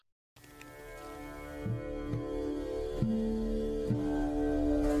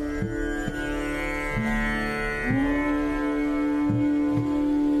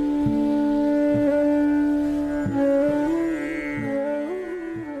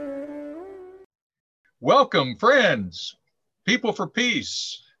Welcome, friends, people for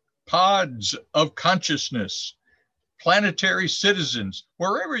peace, pods of consciousness, planetary citizens,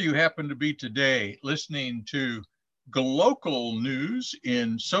 wherever you happen to be today, listening to global news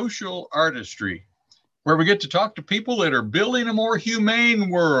in social artistry, where we get to talk to people that are building a more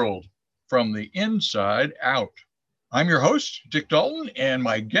humane world from the inside out. I'm your host, Dick Dalton, and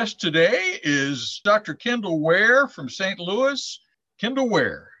my guest today is Dr. Kendall Ware from St. Louis. Kendall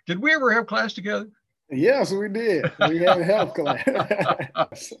Ware, did we ever have class together? Yes, we did. We had health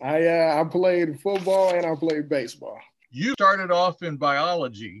class. I played football and I played baseball. You started off in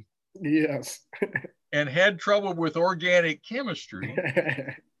biology. Yes. And had trouble with organic chemistry.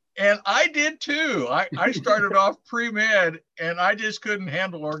 And I did too. I started off pre-med and I just couldn't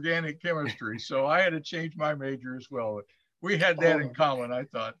handle organic chemistry. So I had to change my major as well. We had that in common. I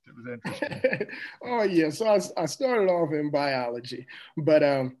thought it was interesting. Oh, yeah. So I started off in biology, but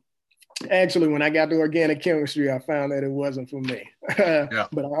actually, when I got to organic chemistry, I found that it wasn't for me. Yeah.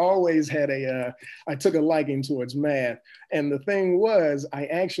 But I always had I took a liking towards math. And the thing was, I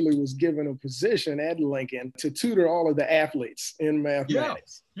actually was given a position at Lincoln to tutor all of the athletes in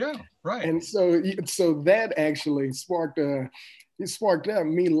mathematics. Yeah, right. And so that actually sparked up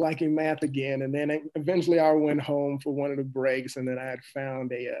me liking math again. And then eventually I went home for one of the breaks, and then I had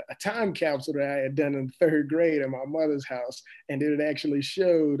found a time capsule that I had done in third grade at my mother's house. And it actually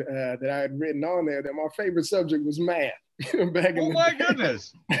showed that I had written on there that my favorite subject was math. Back in my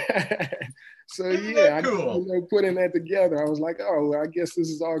goodness. So Isn't yeah, that cool? putting that together, I was like, oh, well, I guess this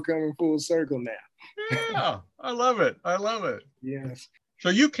is all coming full circle now. Yeah, I love it. I love it. Yes. So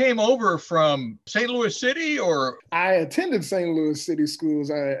you came over from St. Louis City, or? I attended St. Louis City schools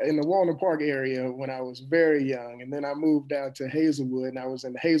in the Walnut Park area when I was very young. And then I moved out to Hazelwood, and I was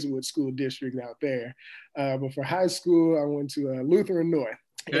in the Hazelwood School District out there. But for high school, I went to Lutheran North.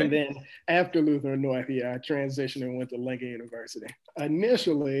 Okay. And then after Lutheran North, I transitioned and went to Lincoln University.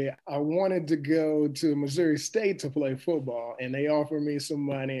 Initially, I wanted to go to Missouri State to play football, and they offered me some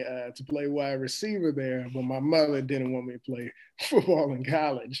money to play wide receiver there, but my mother didn't want me to play football in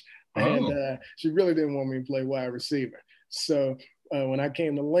college, and she really didn't want me to play wide receiver. So when I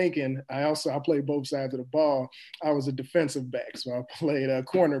came to Lincoln, I played both sides of the ball. I was a defensive back, so I played a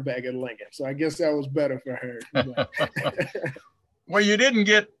cornerback at Lincoln. So I guess that was better for her. Well, you didn't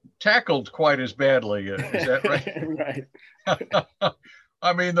get tackled quite as badly. Is that right? Right.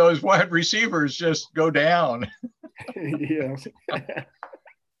 I mean, those wide receivers just go down. Yeah.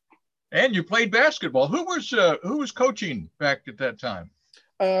 And you played basketball. Who was coaching back at that time?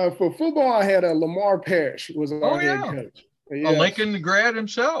 For football, I had Lamar Parrish was our head coach. Yes. A Lincoln grad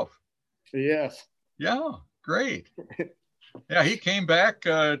himself. Yes. Yeah, great. Yeah, he came back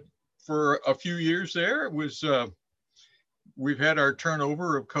for a few years there. It was we've had our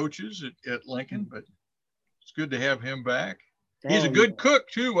turnover of coaches at Lincoln, but it's good to have him back. He's a good cook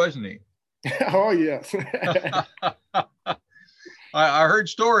too, wasn't he? Oh, yes. I heard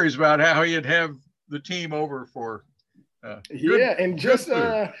stories about how he'd have the team over for. And just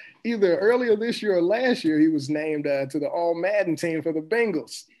either earlier this year or last year, he was named to the All Madden team for the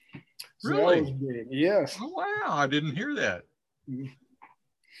Bengals. So really? That was big. Yes. Oh, wow. I didn't hear that.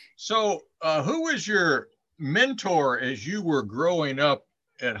 So who was your mentor as you were growing up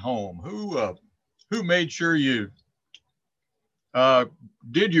at home? Who made sure you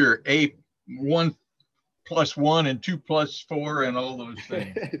did your 1+1 and 2+4 and all those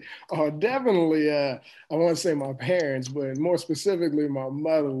things? Oh, definitely. I want to say my parents, but more specifically, my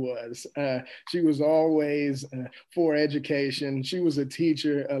mother was. She was always for education. She was a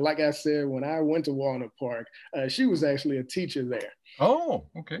teacher. Like I said, when I went to Walnut Park, she was actually a teacher there. Oh,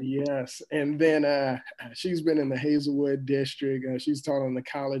 okay. Yes. And then she's been in the Hazelwood district. She's taught on the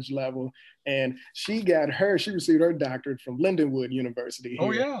college level. And she received her doctorate from Lindenwood University.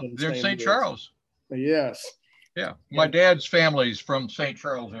 Oh, yeah. They're in St. Charles. Yes. Yeah. My dad's family's from St.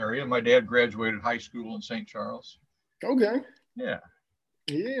 Charles area. My dad graduated high school in St. Charles. Okay. Yeah.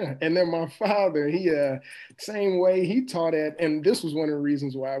 Yeah. And then my father, he same way he taught at, and this was one of the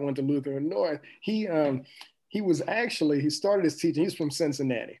reasons why I went to Lutheran North. He started his teaching. He's from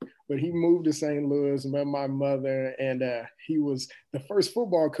Cincinnati, but he moved to St. Louis, met my mother, and he was the first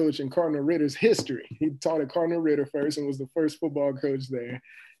football coach in Cardinal Ritter's history. He taught at Cardinal Ritter first and was the first football coach there.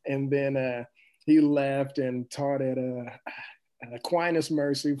 And then he left and taught at Aquinas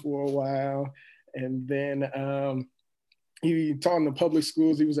Mercy for a while. And then he taught in the public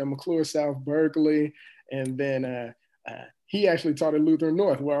schools. He was at McClure South Berkeley. And then he actually taught at Lutheran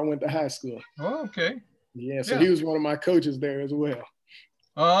North, where I went to high school. Oh, okay. Yeah, so he was one of my coaches there as well.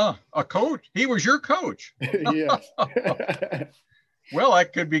 A coach? He was your coach? Yes. Well,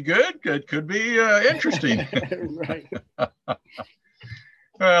 that could be good. It could be interesting. Right.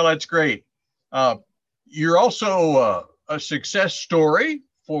 Well, that's great. Uh, you're also a success story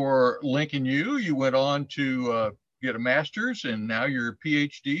for Lincoln U. You went on to get a master's, and now you're a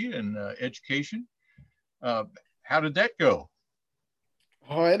PhD in education. Uh, how did that go?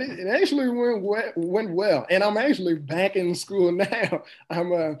 Oh, it actually went well, and I'm actually back in school now.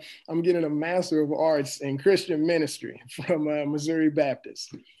 I'm getting a Master of Arts in Christian Ministry from Missouri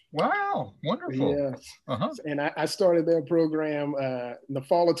Baptist. Wow, wonderful. Yes, Uh-huh. and I started that program in the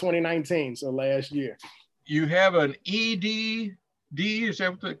fall of 2019, so last year. You have an EDD, is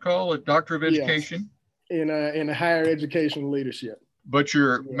that what they call it, Doctor of Yes, Education? in higher education leadership. But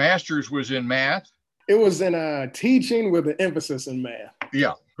your Yeah. master's was in math? It was in teaching with an emphasis in math.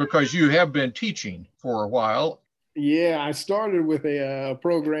 Yeah, because you have been teaching for a while. Yeah, I started with a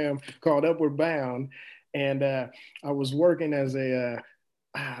program called Upward Bound, and I was working as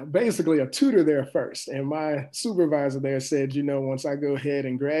basically a tutor there first. And my supervisor there said, once I go ahead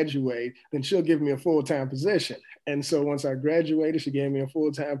and graduate, then she'll give me a full-time position. And so once I graduated, she gave me a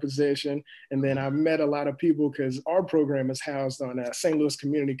full-time position. And then I met a lot of people because our program is housed on St. Louis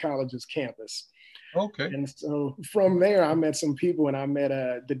Community College's campus. Okay. And so from there, I met some people, and I met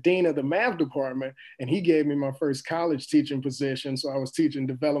the dean of the math department, and he gave me my first college teaching position. So I was teaching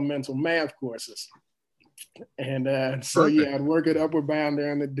developmental math courses. And so, yeah, I'd work at Upward Bound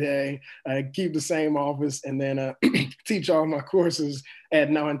during the day, keep the same office, and then teach all my courses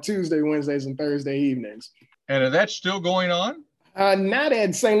on Tuesday, Wednesdays, and Thursday evenings. And that's still going on? Not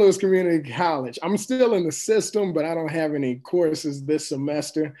at St. Louis Community College. I'm still in the system, but I don't have any courses this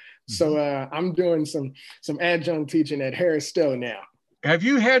semester. So I'm doing some adjunct teaching at Harris Stowe now. Have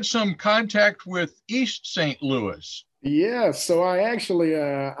you had some contact with East St. Louis? Yeah, so I actually,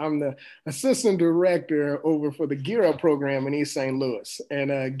 I'm the assistant director over for the Gear Up program in East St. Louis.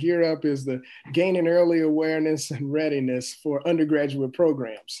 And Gear Up is the Gaining Early Awareness and Readiness for Undergraduate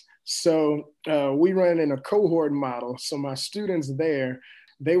Programs. So we run in a cohort model. So my students there,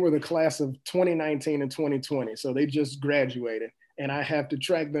 they were the class of 2019 and 2020. So they just graduated, and I have to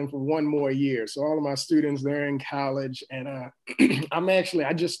track them for one more year. So all of my students, they're in college, and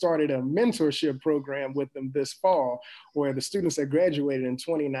I just started a mentorship program with them this fall, where the students that graduated in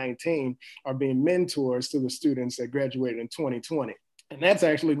 2019 are being mentors to the students that graduated in 2020. And that's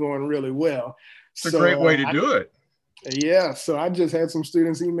actually going really well. It's a great way to do it. Yeah, so I just had some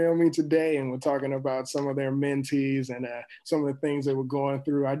students email me today, and we're talking about some of their mentees and some of the things they were going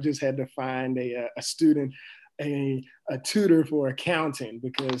through. I just had to find a student, a tutor for accounting,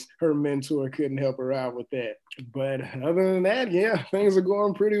 because her mentor couldn't help her out with that. But other than that, yeah, things are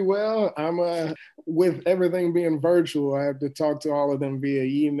going pretty well. I'm with everything being virtual, I have to talk to all of them via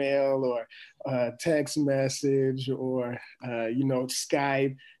email or text message or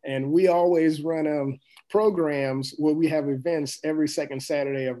Skype. And we always run programs where we have events every second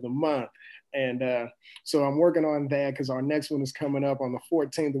Saturday of the month. And so I'm working on that because our next one is coming up on the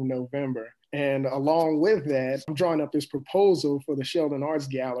 14th of November. And along with that, I'm drawing up this proposal for the Sheldon Arts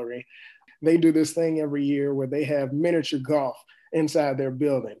Gallery. They do this thing every year where they have miniature golf inside their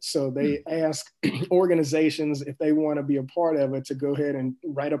building. So they ask organizations if they want to be a part of it to go ahead and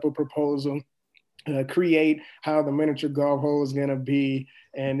write up a proposal, create how the miniature golf hole is going to be.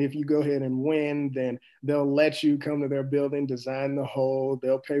 And if you go ahead and win, then they'll let you come to their building, design the hole,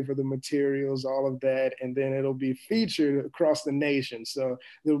 they'll pay for the materials, all of that. And then it'll be featured across the nation. So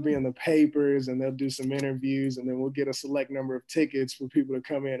it'll be in the papers, and they'll do some interviews, and then we'll get a select number of tickets for people to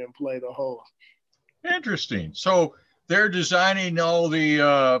come in and play the hole. Interesting. So they're designing all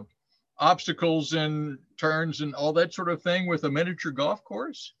the obstacles and turns and all that sort of thing with a miniature golf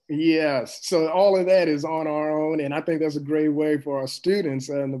course? Yes. So all of that is on our own. And I think that's a great way for our students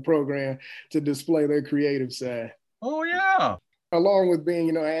in the program to display their creative side. Oh, yeah. Along with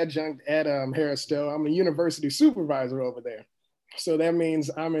being, adjunct at Harris Stowe, I'm a university supervisor over there. So that means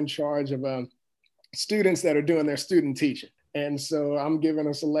I'm in charge of students that are doing their student teaching. And so I'm given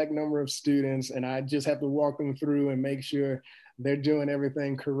a select number of students, and I just have to walk them through and make sure they're doing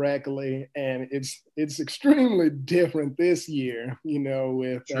everything correctly. And it's extremely different this year,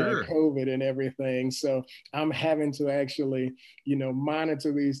 with Sure. COVID and everything. So I'm having to actually,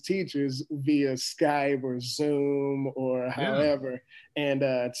 monitor these teachers via Skype or Zoom or however. And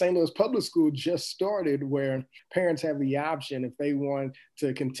St. Louis Public School just started where parents have the option if they want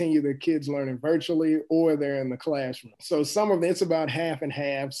to continue their kids learning virtually or they're in the classroom. So some of it's about half and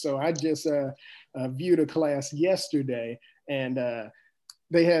half. So I just viewed a class yesterday, and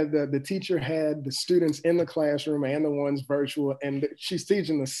they had the teacher had the students in the classroom and the ones virtual, and she's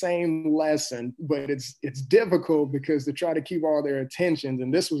teaching the same lesson, but it's difficult because to try to keep all their attentions,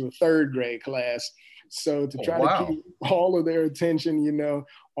 and this was a third grade class, so to try to keep all of their attention,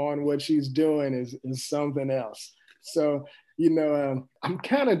 on what she's doing is something else. So I'm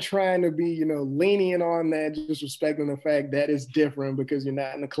kind of trying to be, lenient on that, just respecting the fact that it's different because you're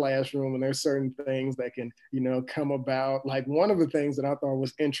not in the classroom and there's certain things that can, come about. Like one of the things that I thought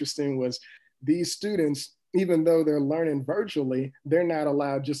was interesting was these students, even though they're learning virtually, they're not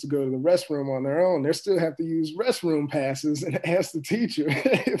allowed just to go to the restroom on their own. They still have to use restroom passes and ask the teacher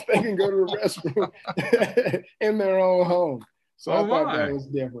if they can go to the restroom in their own home. So I thought that was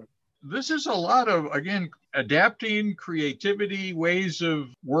different. This is a lot of, again, adapting, creativity, ways of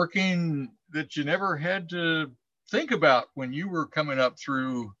working that you never had to think about when you were coming up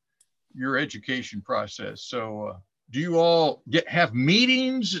through your education process. So do you all have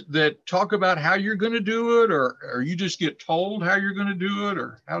meetings that talk about how you're going to do it, or you just get told how you're going to do it,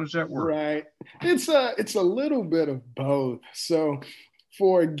 or how does that work? Right. It's a little bit of both. So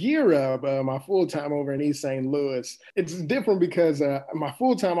for Gear Up, my full-time over in East St. Louis, it's different because my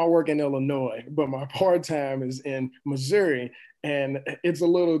full-time I work in Illinois, but my part-time is in Missouri. And it's a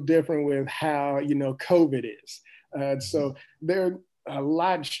little different with how, COVID is. So they're a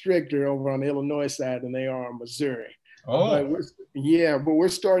lot stricter over on the Illinois side than they are on Missouri. But we're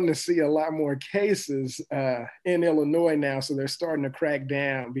starting to see a lot more cases in Illinois now. So they're starting to crack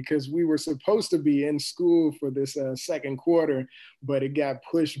down because we were supposed to be in school for this second quarter, but it got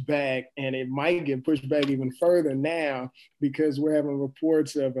pushed back, and it might get pushed back even further now because we're having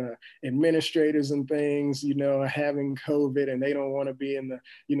reports of administrators and things, having COVID, and they don't want to be in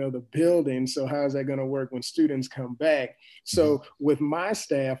the building. So how is that going to work when students come back? So with my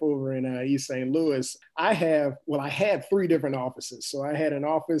staff over in East St. Louis, I had 3 different offices. So I had an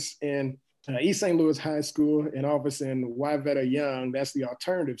office in East St. Louis High School, an office in Wayvetta Young, that's the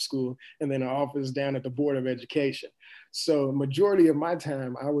alternative school, and then an office down at the Board of Education. So majority of my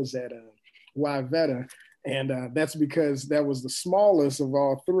time I was at Wayvetta, and that's because that was the smallest of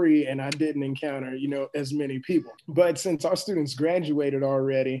all 3, and I didn't encounter, as many people. But since our students graduated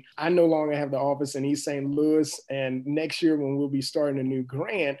already, I no longer have the office in East St. Louis, and next year when we'll be starting a new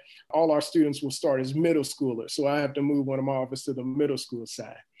grant, all our students will start as middle schoolers. So I have to move one of my office to the middle school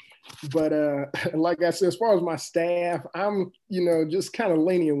side. But like I said, as far as my staff, I'm, just kind of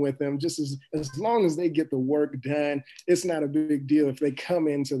lenient with them. Just as long as they get the work done, it's not a big deal if they come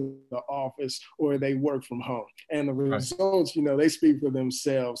into the office or they work from home. And the results, they speak for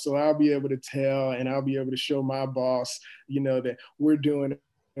themselves. So I'll be able to tell, and I'll be able to show my boss, that we're doing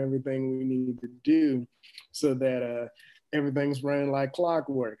everything we need to do so that everything's running like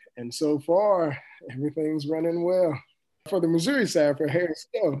clockwork. And so far, everything's running well. For the Missouri side, for Harris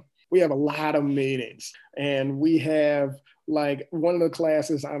Hill, we have a lot of meetings, and we have like one of the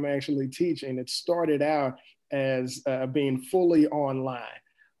classes I'm actually teaching. It started out as being fully online,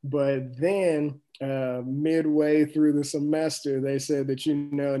 but then midway through the semester, they said that,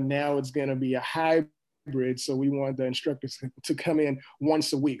 now it's going to be a hybrid. So we want the instructors to come in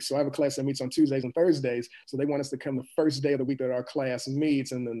once a week. So I have a class that meets on Tuesdays and Thursdays. So they want us to come the first day of the week that our class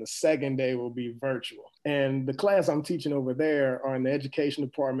meets, and then the second day will be virtual. And the class I'm teaching over there are in the education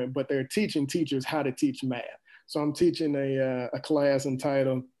department, but they're teaching teachers how to teach math. So I'm teaching a class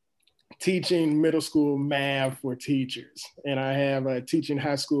entitled Teaching Middle School Math for Teachers. And I have teaching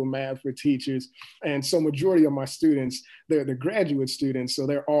high school math for teachers. And so majority of my students, they're the graduate students, so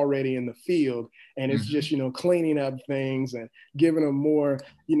they're already in the field. And it's just, cleaning up things and giving them more,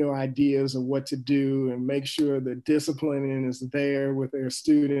 ideas of what to do, and make sure the disciplining is there with their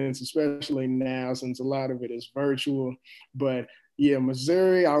students, especially now since a lot of it is virtual. But yeah,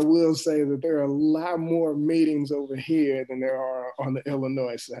 Missouri, I will say that there are a lot more meetings over here than there are on the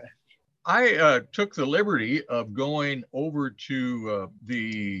Illinois side. I took the liberty of going over to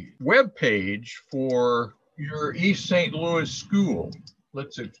the webpage for your East St. Louis school.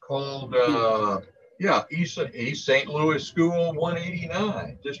 It's called, East St. Louis School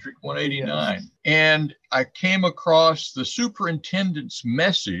 189, District 189. Yes. And I came across the superintendent's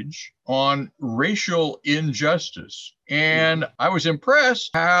message on racial injustice. And I was impressed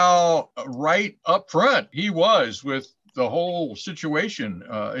how right up front he was with the whole situation.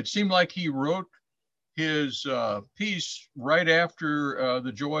 It seemed like he wrote his piece right after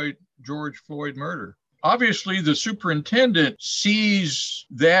the George Floyd murder. Obviously, the superintendent sees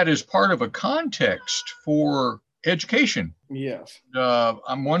that as part of a context for education. Yes.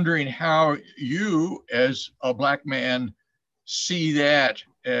 I'm wondering how you, as a Black man, see that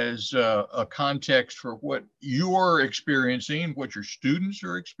as a context for what you're experiencing, what your students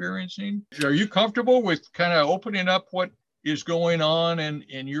are experiencing. Are you comfortable with kind of opening up what is going on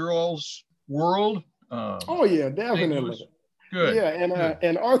in your all's world? Oh yeah, St. definitely. Louis? Good, Yeah, good.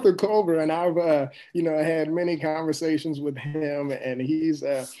 and Arthur Culver and I've had many conversations with him, and he's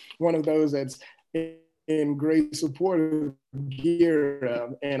one of those that's in great support of Gear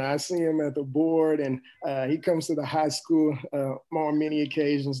Up. And I see him at the board, and he comes to the high school on many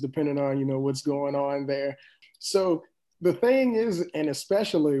occasions, depending on what's going on there. So the thing is, and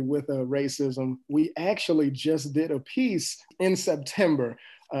especially with racism, we actually just did a piece in September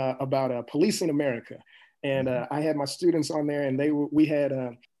about policing America. And I had my students on there, and we had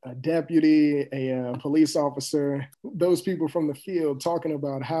a deputy, a police officer, those people from the field talking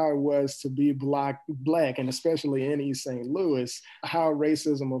about how it was to be black, and especially in East St. Louis, how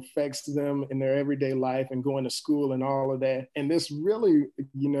racism affects them in their everyday life and going to school and all of that. And this really,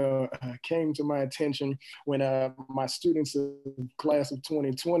 came to my attention when my students of class of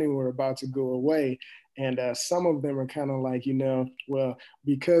 2020 were about to go away. And some of them are kind of like, well,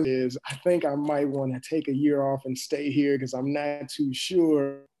 because I think I might want to take a year off and stay here because I'm not too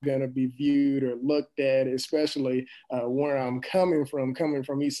sure going to be viewed or looked at, especially where I'm coming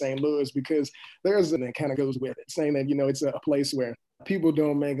from East St. Louis, because there's that kind of goes with it, saying that, it's a place where people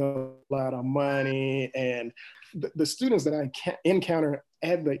don't make a lot of money. And the students that I encounter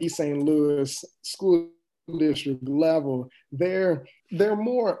at the East St. Louis school district level, they're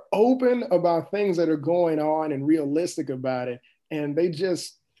more open about things that are going on and realistic about it. And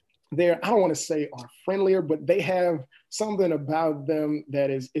I don't want to say are friendlier, but they have something about them that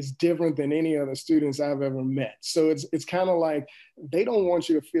is different than any other students I've ever met. So it's kind of like they don't want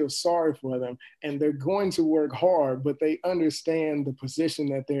you to feel sorry for them, and they're going to work hard, but they understand the position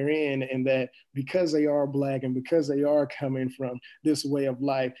that they're in, and that because they are Black and because they are coming from this way of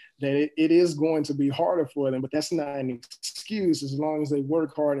life, that it is going to be harder for them, but that's not an excuse as long as they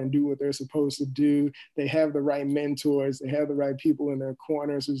work hard and do what they're supposed to do. They have the right mentors, they have the right people in their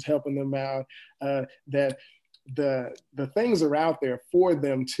corners who's helping them out, that the things are out there for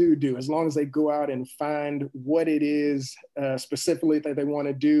them to do as long as they go out and find what it is specifically that they want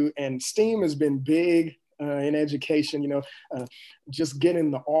to do. And STEAM has been big in education, just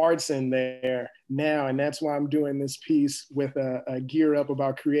getting the arts in there now. And that's why I'm doing this piece with Gear Up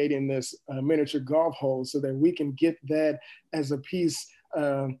about creating this miniature golf hole so that we can get that as a piece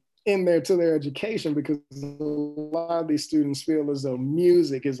in there to their education, because a lot of these students feel as though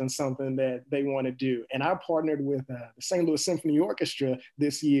music isn't something that they want to do. And I partnered with the St. Louis Symphony Orchestra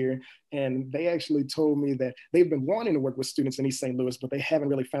this year, and they actually told me that they've been wanting to work with students in East St. Louis, but they haven't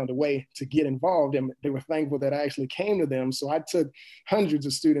really found a way to get involved. And they were thankful that I actually came to them. So I took hundreds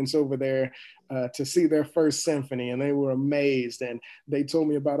of students over there to see their first symphony, and they were amazed. And they told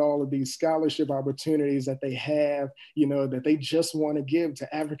me about all of these scholarship opportunities that they have, that they just want to give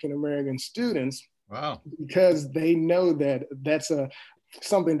to African-American students. Wow. Because they know that that's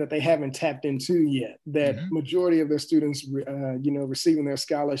something that they haven't tapped into yet, that majority of their students, receiving their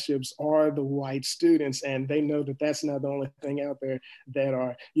scholarships are the white students. And they know that that's not the only thing out there that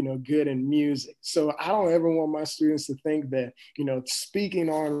are, good in music. So I don't ever want my students to think that, speaking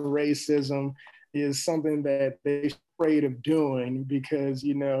on racism is something that they're afraid of doing, because,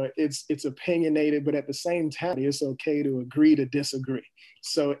 it's opinionated, but at the same time, it's okay to agree to disagree.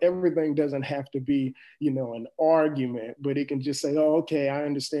 So everything doesn't have to be, an argument, but it can just say, oh, okay, I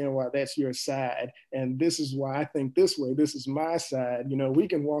understand why that's your side. And this is why I think this way. This is my side. We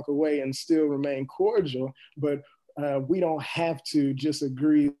can walk away and still remain cordial, but we don't have to just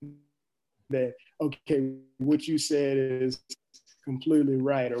agree that, okay, what you said is completely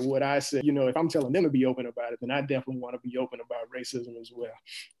right, or what I said. If I'm telling them to be open about it, then I definitely want to be open about racism as well.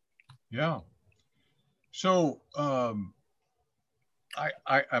 Yeah. So I'm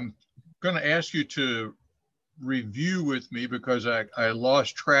going to ask you to review with me, because I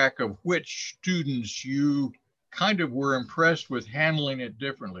lost track of which students you kind of were impressed with handling it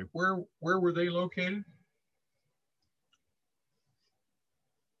differently. Where were they located?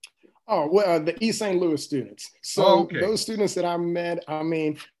 Oh, well, the East St. Louis students. So okay. Those students that I met,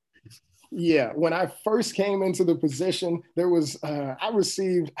 yeah, when I first came into the position, there was, I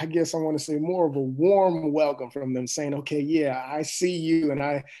received, I guess I want to say, more of a warm welcome from them, saying, okay, yeah, I see you, and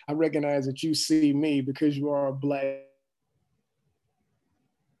I recognize that you see me because you are a Black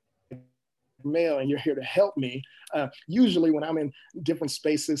male and you're here to help me. Usually when I'm in different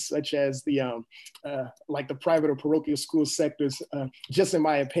spaces, such as like the private or parochial school sectors, just in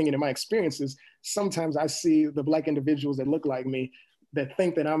my opinion and my experiences, sometimes I see the Black individuals that look like me that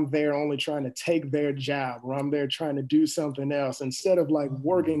think that I'm there only trying to take their job, or I'm there trying to do something else, instead of like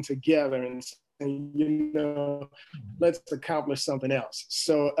working together and saying, you know, let's accomplish something else.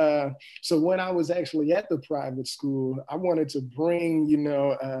 So when I was actually at the private school, I wanted to bring, you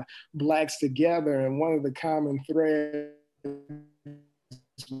know, Blacks together, and one of the common threads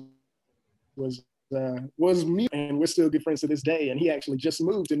was me, and we're still good friends to this day. And he actually just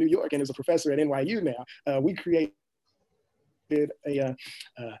moved to New York and is a professor at NYU now. We created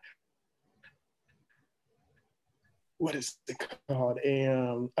what is it called?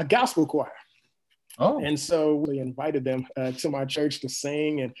 A gospel choir. Oh. And so we invited them to my church to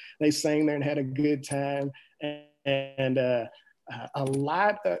sing, and they sang there and had a good time. And a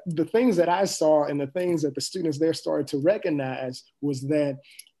lot of the things that I saw and the things that the students there started to recognize was that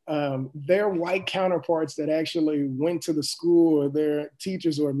their white counterparts that actually went to the school, or their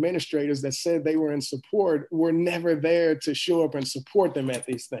teachers or administrators that said they were in support, were never there to show up and support them at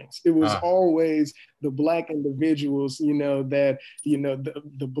these things. It was always the Black individuals, you know, that, you know,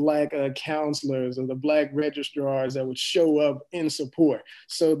 the Black counselors or the Black registrars that would show up in support.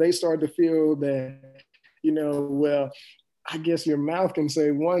 So they started to feel that, you know, well, I guess your mouth can say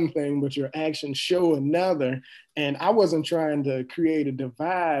one thing, but your actions show another. And I wasn't trying to create a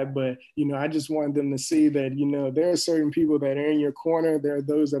divide, but, you know, I just wanted them to see that, you know, there are certain people that are in your corner. There are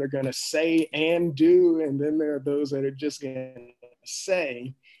those that are going to say and do, and then there are those that are just going to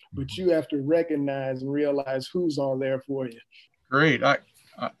say, but you have to recognize and realize who's all there for you. Great.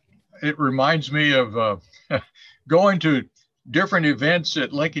 It reminds me of going to different events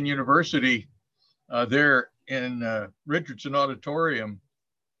at Lincoln University there in Richardson Auditorium,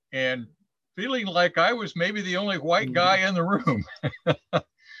 and feeling like I was maybe the only white guy in the room.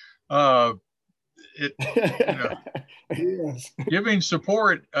 Yes. Giving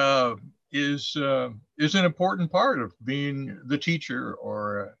support is an important part of being the teacher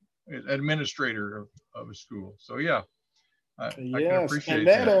or administrator of a school. So yeah. I can appreciate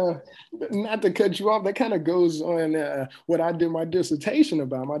that. Not to cut you off, that kind of goes on what I did my dissertation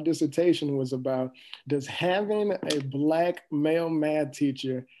about. My dissertation was about, does having a Black male math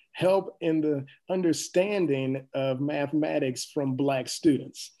teacher help in the understanding of mathematics from Black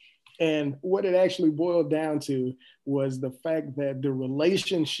students? And what it actually boiled down to was the fact that the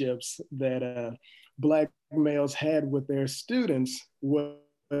relationships that Black males had with their students was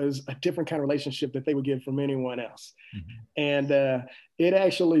a different kind of relationship that they would get from anyone else. Mm-hmm. And it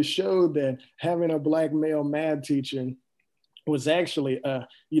actually showed that having a Black male math teacher was actually,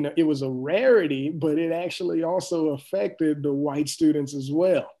 you know, it was a rarity, but it actually also affected the white students as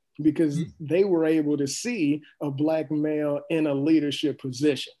well, because they were able to see a Black male in a leadership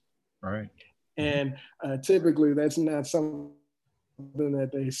position. Right. And typically that's not something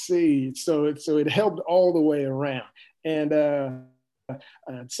that they see. So it helped all the way around. And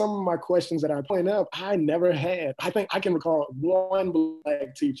some of my questions that I point up, I never had. I think I can recall one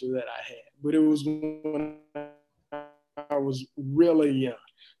Black teacher that I had, but it was when I was really young.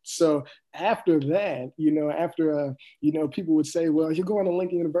 So after that, you know, you know, people would say, well, you're going to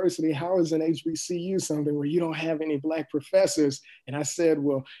Lincoln University. How is an HBCU something where you don't have any Black professors? And I said,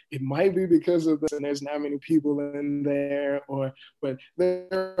 well, it might be because of this, and there's not many people in there, but there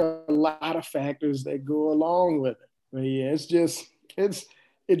are a lot of factors that go along with it. But yeah, it's just, it's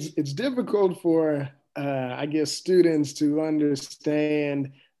difficult for, I guess, students to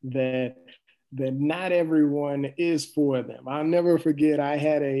understand that not everyone is for them. I'll never forget, I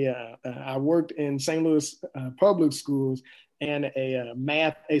had I worked in St. Louis public schools and a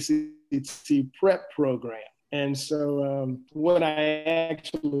math ACT prep program. And so what I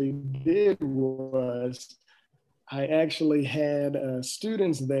actually did was I actually had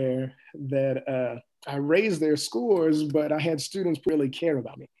students there that I raised their scores, but I had students really care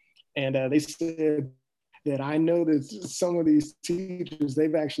about me. And they said that I know that some of these teachers,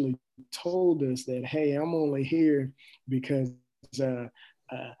 they've actually told us that, hey, I'm only here because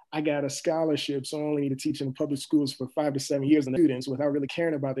I got a scholarship, so I only need to teach in public schools for 5 to 7 years, and students, without really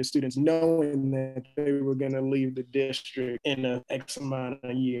caring about their students, knowing that they were going to leave the district in a X amount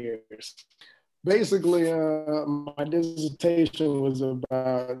of years. Basically, my dissertation was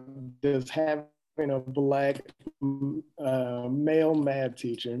about this having a Black male math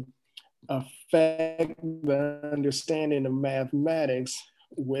teacher affect the understanding of mathematics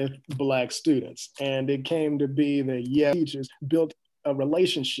with Black students. And it came to be that, yeah, teachers built a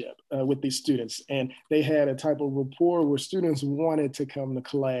relationship with these students, and they had a type of rapport where students wanted to come to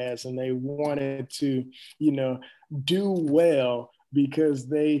class and they wanted to, you know, do well because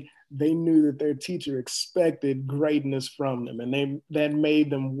they knew that their teacher expected greatness from them, and that made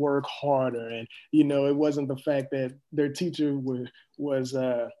them work harder. And it wasn't the fact that their teacher was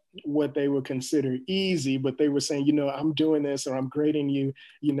what they would consider easy, but they were saying, I'm doing this, or I'm grading you,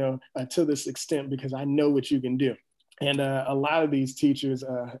 to this extent because I know what you can do. And a lot of these teachers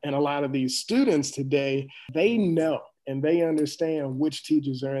and a lot of these students today, they know and they understand which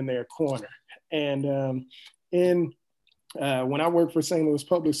teachers are in their corner. And when I worked for St. Louis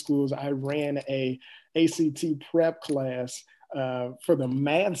Public Schools, I ran a ACT prep class for the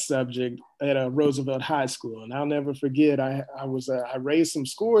math subject at Roosevelt High School. And I'll never forget, I raised some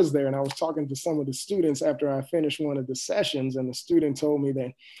scores there, and I was talking to some of the students after I finished one of the sessions, and the student told me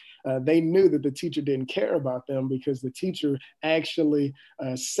that they knew that the teacher didn't care about them because the teacher actually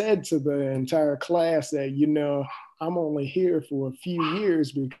said to the entire class that, I'm only here for a few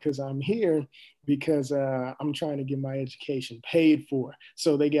years because I'm here because I'm trying to get my education paid for.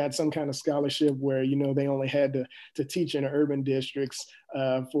 So they got some kind of scholarship where, they only had to teach in urban districts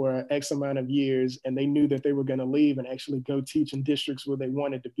for X amount of years, and they knew that they were going to leave and actually go teach in districts where they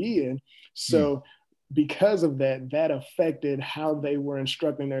wanted to be in. So because of that affected how they were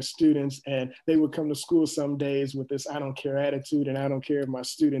instructing their students. And they would come to school some days with this I don't care attitude, and I don't care if my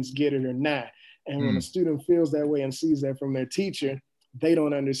students get it or not. And when a student feels that way and sees that from their teacher, they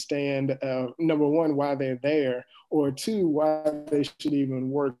don't understand, number one, why they're there, or two, why they should even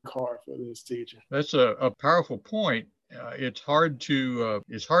work hard for this teacher. That's a powerful point. It's hard to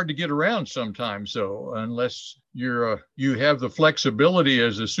get around sometimes, though, unless you have the flexibility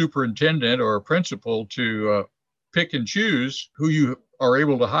as a superintendent or a principal to pick and choose who you are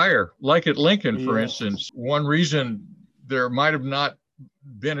able to hire. Like at Lincoln, for instance, one reason there might have not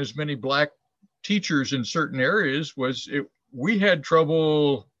been as many Black teachers in certain areas was we had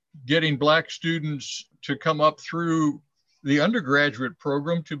trouble getting Black students to come up through the undergraduate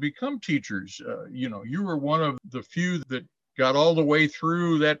program to become teachers. You were one of the few that got all the way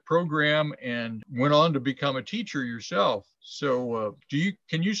through that program and went on to become a teacher yourself. So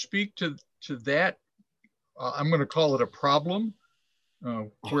can you speak to that? I'm going to call it a problem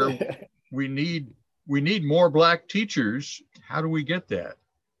where we need more Black teachers. How do we get that?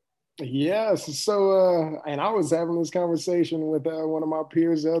 Yes. So, and I was having this conversation with one of my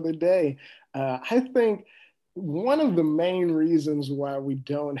peers the other day. I think one of the main reasons why we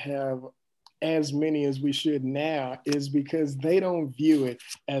don't have as many as we should now is because they don't view it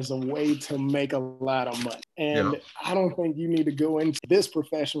as a way to make a lot of money. And I don't think you need to go into this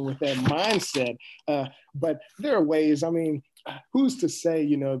profession with that mindset. But there are ways, who's to say,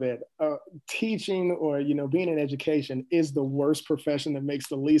 that teaching or, being in education is the worst profession that makes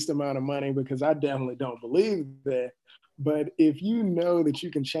the least amount of money? Because I definitely don't believe that. But if you know that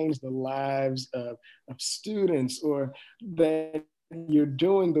you can change the lives of students, or that you're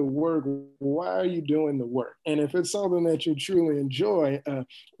doing the work, why are you doing the work? And if it's something that you truly enjoy,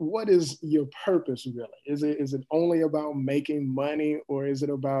 what is your purpose really? Is it only about making money, or is it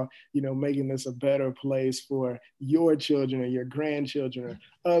about, making this a better place for your children or your grandchildren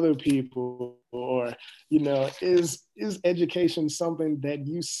or other people? Or, is education something that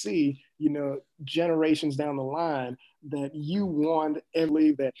you see, generations down the line that you want, and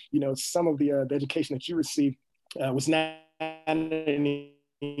believe that, some of the education that you received was not any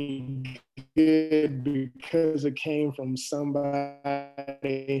good because it came from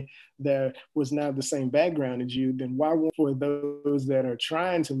somebody that was not the same background as you, then why won't for those that are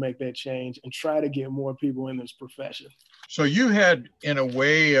trying to make that change and try to get more people in this profession? So you had, in a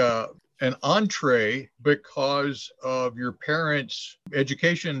way, an entree because of your parents'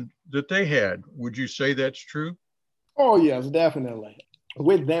 education that they had. Would you say that's true? Oh, yes, definitely.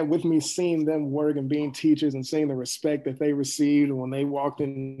 With me seeing them work and being teachers and seeing the respect that they received when they walked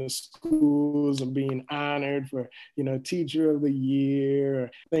into schools and being honored for, teacher of the year,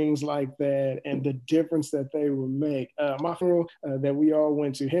 things like that, and the difference that they would make. My funeral that we all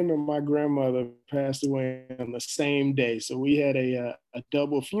went to, him and my grandmother passed away on the same day. So we had a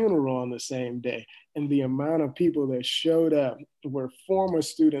double funeral on the same day. And the amount of people that showed up were former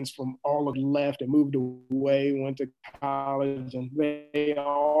students from all of left and moved away, went to college, and they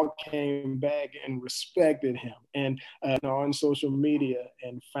all came back and respected him. And on social media,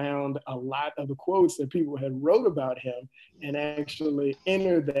 and found a lot of the quotes that people had wrote about him, and actually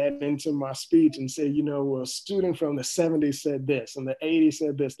entered that into my speech and said, well, a student from the 70s said this, and the 80s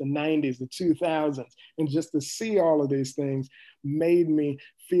said this, the 90s, the thousands. And just to see all of these things made me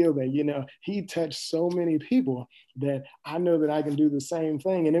feel that, you know, he touched so many people that I know that I can do the same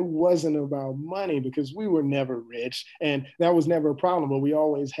thing. And it wasn't about money because we were never rich and that was never a problem, but we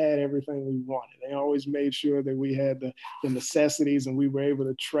always had everything we wanted. They always made sure that we had the necessities and we were able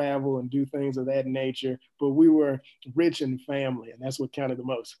to travel and do things of that nature, but we were rich in family and that's what counted the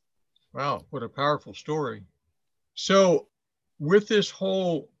most. Wow, what a powerful story. So with this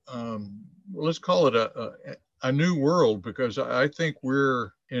whole, let's call it a new world, because I think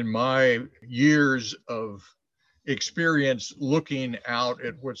we're in my years of experience looking out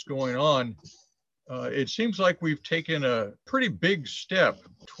at what's going on. It seems like we've taken a pretty big step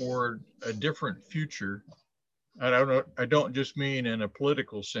toward a different future. I don't just mean in a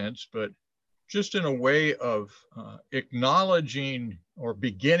political sense, but just in a way of acknowledging or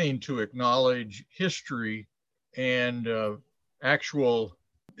beginning to acknowledge history and actual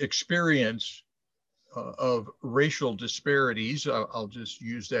experience of racial disparities. I'll just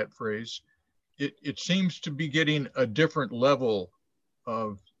use that phrase. It seems to be getting a different level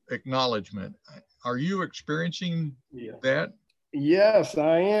of acknowledgement. Are you experiencing that? Yes,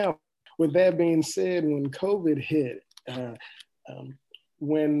 I am. With that being said, when COVID hit,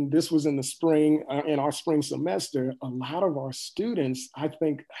 when this was in the spring, in our spring semester, a lot of our students, I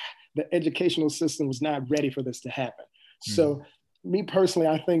think the educational system was not ready for this to happen. So me personally,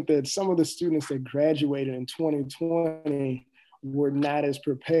 I think that some of the students that graduated in 2020 were not as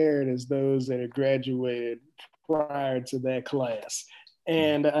prepared as those that had graduated prior to that class.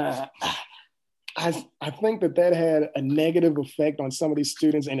 And I think that that had a negative effect on some of these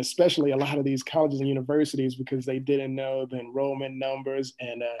students and especially a lot of these colleges and universities because they didn't know the enrollment numbers.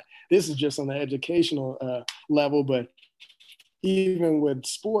 And this is just on the educational level, but even with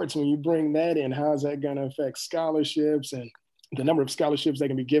sports, when you bring that in, how is that going to affect scholarships and the number of scholarships that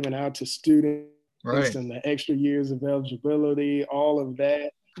can be given out to students Right. and the extra years of eligibility, all of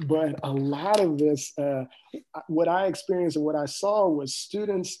that. But a lot of this, what I experienced and what I saw was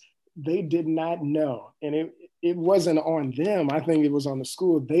students, they did not know. And it wasn't on them. I think it was on the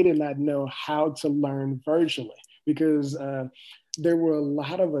school. They did not know how to learn virtually because there were a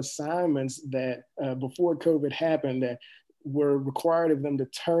lot of assignments that before COVID happened that were required of them to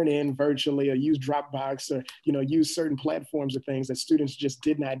turn in virtually or use Dropbox or, you know, use certain platforms or things that students just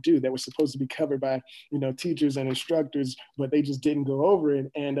did not do that were supposed to be covered by, you know, teachers and instructors, but they just didn't go over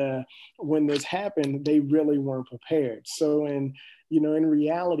it. And when this happened, they really weren't prepared. So in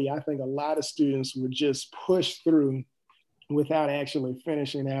reality, I think a lot of students were just pushed through without actually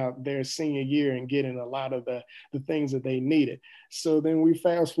finishing out their senior year and getting a lot of the things that they needed. So then we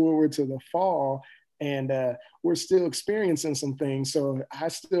fast forward to the fall and we're still experiencing some things. So I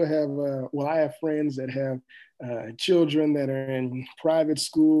still have, I have friends that have children that are in private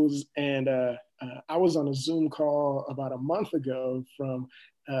schools. And I was on a Zoom call about a month ago from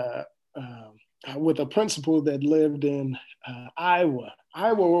with a principal that lived in Iowa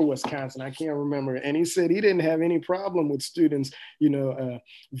or Wisconsin, I can't remember. And he said he didn't have any problem with students,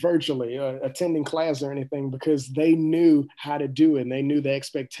 virtually attending class or anything because they knew how to do it and they knew the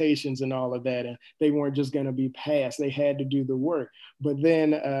expectations and all of that. And they weren't just going to be passed. They had to do the work. But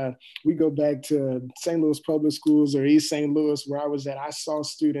then we go back to St. Louis Public Schools or East St. Louis where I was at. I saw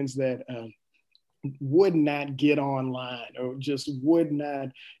students that would not get online or just would not,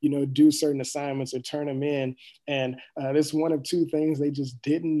 do certain assignments or turn them in. And this one of two things, they just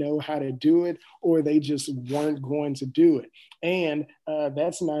didn't know how to do it or they just weren't going to do it. And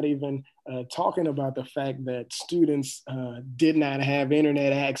that's not even talking about the fact that students did not have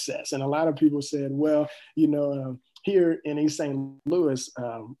internet access. And a lot of people said, well, here in East St. Louis,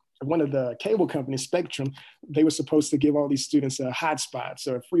 one of the cable companies, Spectrum, they were supposed to give all these students hotspots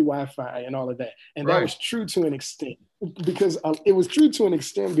or free Wi-Fi and all of that. And that was true to an extent because it was true to an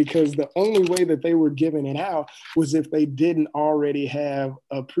extent because the only way that they were giving it out was if they didn't already have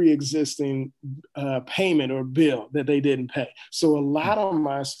a pre-existing payment or bill that they didn't pay. So a lot of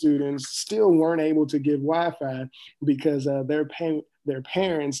my students still weren't able to get Wi-Fi because their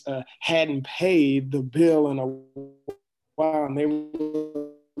parents hadn't paid the bill in a while, and they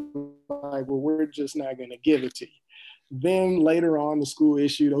were like, well, we're just not going to give it to you. Then later on, the school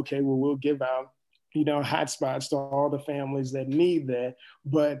issued, okay, well, we'll give out, hotspots to all the families that need that.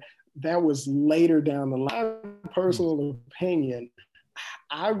 But that was later down the line. Personal opinion,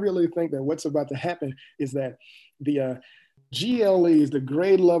 I really think that what's about to happen is that the GLEs, the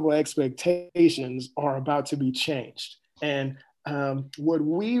grade level expectations, are about to be changed. And what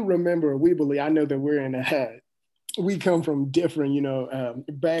we remember, we believe, I know that we're in a we come from different,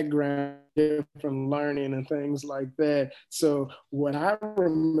 background, different learning and things like that. So what I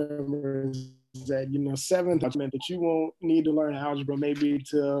remember is that, seventh meant that you won't need to learn algebra maybe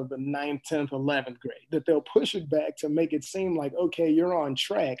till the ninth, 10th, 11th grade, that they'll push it back to make it seem like, okay, you're on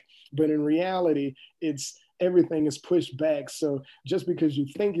track. But in reality, everything is pushed back. So just because you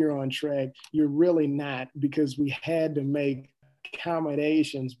think you're on track, you're really not, because we had to make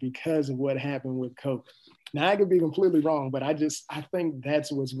accommodations because of what happened with COVID. Now, I could be completely wrong, but I think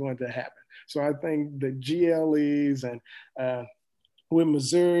that's what's going to happen. So I think the GLEs and with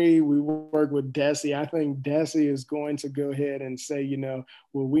Missouri, we work with DESE. I think DESE is going to go ahead and say,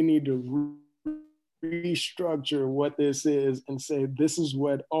 well, we need to restructure what this is and say this is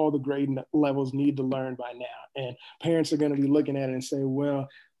what all the grade levels need to learn by now. And parents are going to be looking at it and say, well,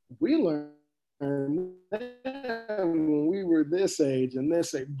 we learned that when we were this age and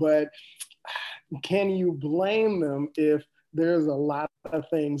this age. But can you blame them if there's a lot of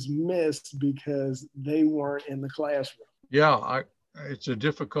things missed because they weren't in the classroom? Yeah, it's a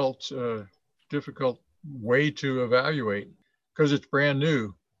difficult way to evaluate because it's brand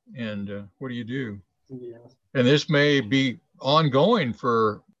new. And what do you do? Yeah. And this may be ongoing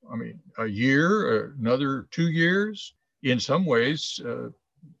for, a year, another 2 years. In some ways,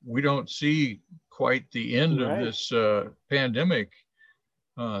 we don't see quite the end of this pandemic.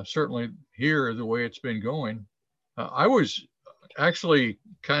 Certainly here, the way it's been going. I was actually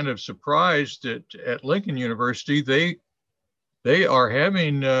kind of surprised that at Lincoln University, they are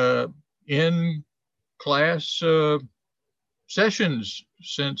having in-class sessions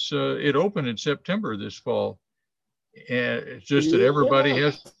since it opened in September this fall. And it's just that everybody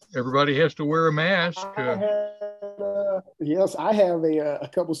has to wear a mask. Yes, I have a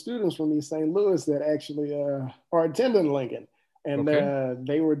couple students from East St. Louis that actually are attending Lincoln. And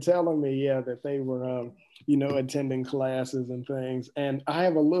they were telling me, that they were, attending classes and things. And I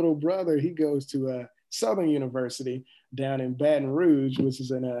have a little brother. He goes to Southern University down in Baton Rouge, which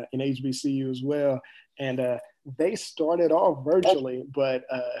is in HBCU as well. And they started off virtually, but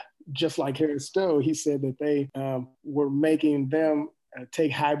just like Harris Stowe, he said that they were making them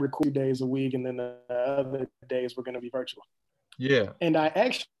take hybrid 2 days a week, and then the other days were going to be virtual. Yeah. And I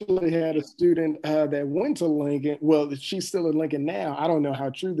actually had a student that went to Lincoln. Well, she's still in Lincoln now. I don't know how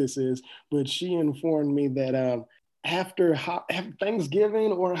true this is, but she informed me that after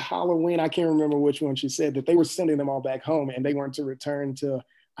Thanksgiving or Halloween, I can't remember which one she said, that they were sending them all back home and they weren't to return till,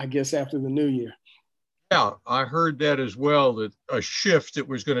 I guess, after the new year. Yeah, I heard that as well, that a shift that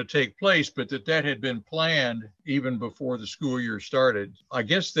was going to take place, but that had been planned even before the school year started. I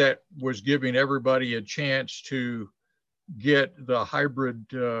guess that was giving everybody a chance to get the hybrid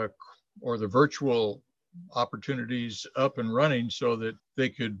or the virtual opportunities up and running so that they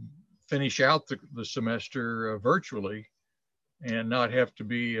could finish out the semester virtually and not have to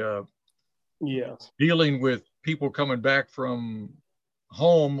be dealing with people coming back from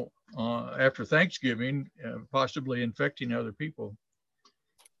home after Thanksgiving, possibly infecting other people.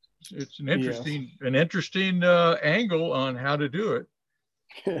 It's an interesting angle on how to do it.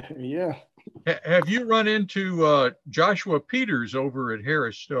 Yeah. Have you run into Joshua Peters over at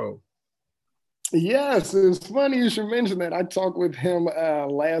Harris Stowe? Yes, it's funny you should mention that. I talked with him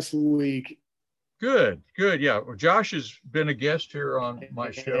last week. Good. Yeah. Well, Josh has been a guest here on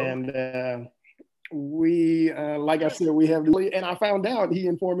my show. And we, like I said, we have, and I found out, he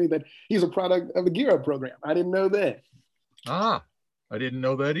informed me that he's a product of the Gear Up program. I didn't know that. I didn't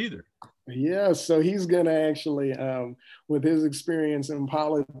know that either. Yeah, so he's going to actually, with his experience in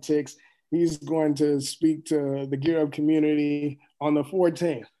politics, he's going to speak to the Gear Up community on the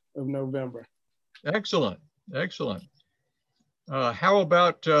 14th of November. Excellent. How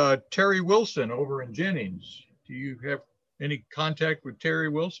about Terry Wilson over in Jennings? Do you have any contact with Terry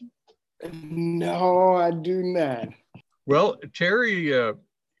Wilson? No, I do not. Well, Terry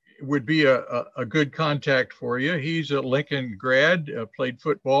would be a good contact for you. He's a Lincoln grad, played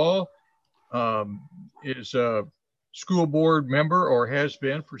football, is a school board member, or has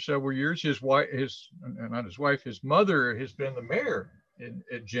been for several years. His mother has been the mayor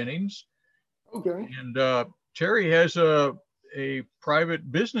at Jennings. Okay. And Terry has a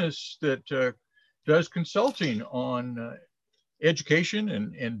private business that does consulting on education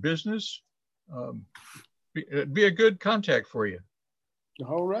and business. It'd be a good contact for you.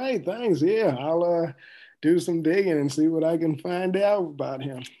 All right, thanks. Yeah, I'll do some digging and see what I can find out about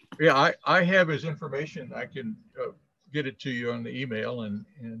him. Yeah, I have his information. I can get it to you on the email and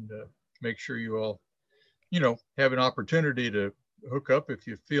make sure you all, have an opportunity to hook up if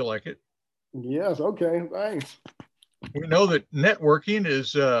you feel like it. Yes. Okay. Thanks. We know that networking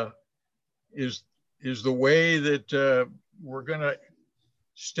is the way that we're going to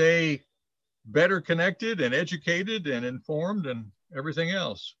stay better connected and educated and informed and everything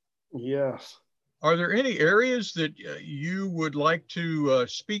else. Yes. Are there any areas that you would like to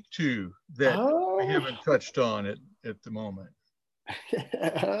speak to that we Um, haven't touched on at the moment?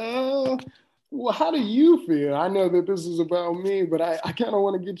 uh, well, how do you feel? I know that this is about me, but I kind of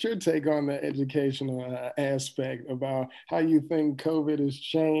want to get your take on the educational aspect about how you think COVID has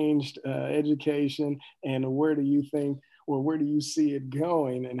changed education, and where do you think, or where do you see it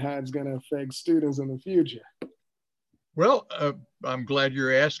going, and how it's going to affect students in the future? Well, I'm glad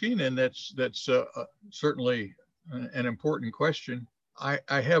you're asking, and that's certainly an important question.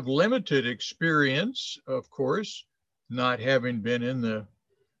 I have limited experience, of course, not having been in the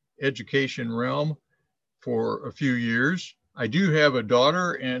education realm for a few years. I do have a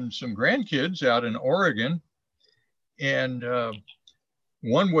daughter and some grandkids out in Oregon, and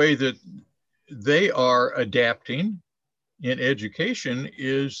one way that they are adapting in education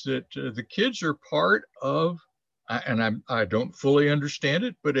is that the kids are part of, and I don't fully understand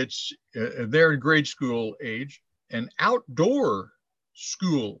it, but it's they're in grade school age, an outdoor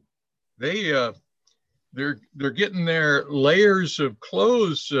school. They they're getting their layers of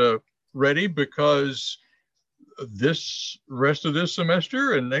clothes ready because this rest of this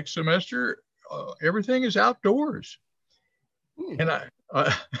semester and next semester everything is outdoors, Hmm. and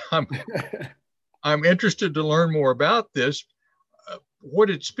I'm I'm interested to learn more about this.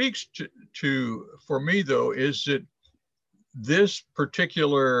 What it speaks to for me, though, is that this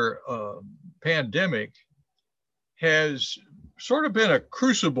particular pandemic has sort of been a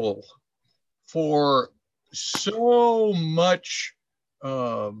crucible for so much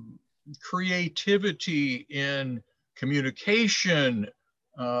um, creativity in communication.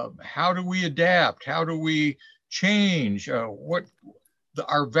 How do we adapt? How do we change?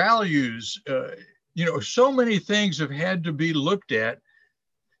 Our values? So many things have had to be looked at,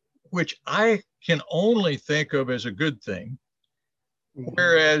 which I can only think of as a good thing. Mhm.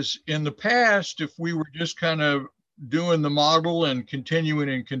 Whereas in the past, if we were just kind of doing the model and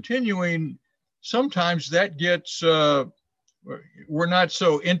continuing, sometimes that gets, we're not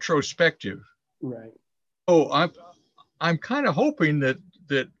so introspective. Right. Oh, I'm kind of hoping that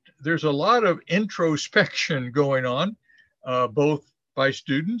there's a lot of introspection going on, both by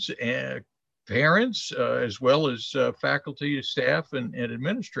students and parents, as well as faculty, staff, and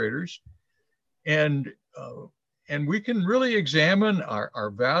administrators, and uh, and we can really examine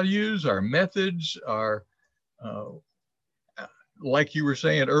our values, our methods, our uh, like you were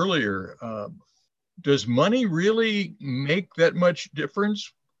saying earlier. Does money really make that much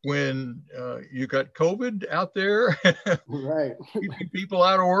difference when you got COVID out there, Right. keeping people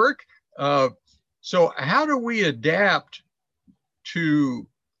out of work? Uh, so how do we adapt to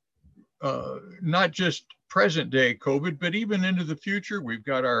not just present day COVID, but even into the future? We've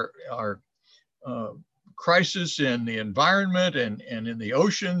got our uh, crisis in the environment and in the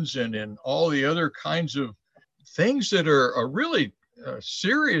oceans and in all the other kinds of things that are really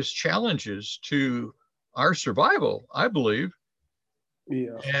serious challenges to our survival, I believe.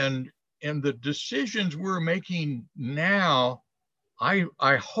 Yeah. And the decisions we're making now,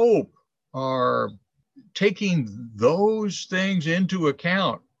 I hope are taking those things into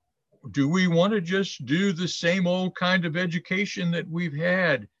account. Do we want to just do the same old kind of education that we've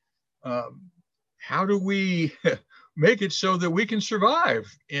had? Um, how do we make it so that we can survive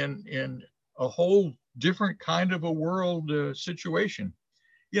in a whole different kind of a world situation?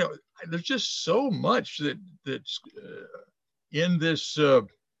 There's just so much that's in this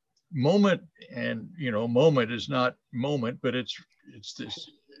moment, and moment is not moment, but it's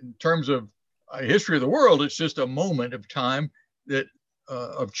this in terms of a history of the world. It's just a moment of time that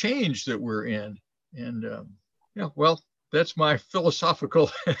of change that we're in, and well, that's my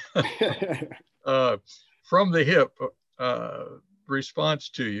philosophical uh, from the hip uh, response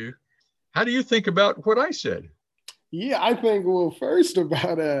to you. How do you think about what I said? Yeah, I think, well, first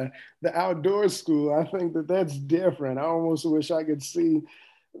about the outdoor school, I think that that's different. I almost wish I could see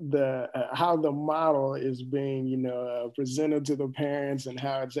the how the model is being, presented to the parents and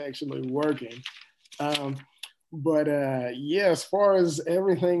how it's actually working. Um, but yeah, as far as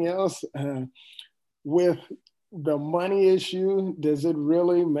everything else, with the money issue, does it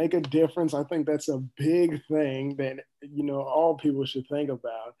really make a difference? I think that's a big thing that all people should think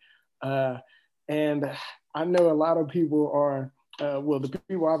about. And I know a lot of people are, well, the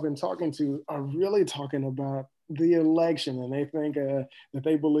people I've been talking to are really talking about the election, and they think that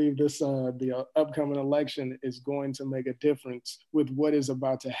they believe this the upcoming election is going to make a difference with what is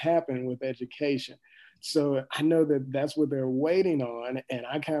about to happen with education. So I know that that's what they're waiting on, and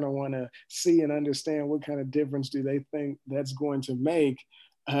I kind of want to see and understand what kind of difference do they think that's going to make.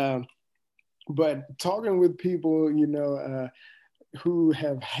 Um, but talking with people, who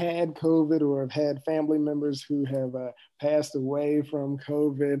have had COVID or have had family members who have passed away from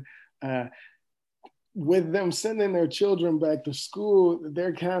COVID. With them sending their children back to school,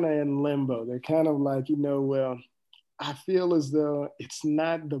 they're kind of in limbo. They're kind of like, well, I feel as though it's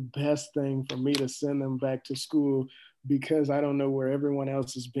not the best thing for me to send them back to school because I don't know where everyone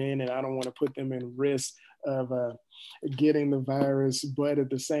else has been and I don't want to put them in risk of getting the virus. But at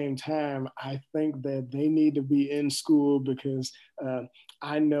the same time, I think that they need to be in school because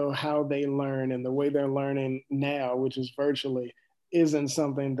I know how they learn, and the way they're learning now, which is virtually, isn't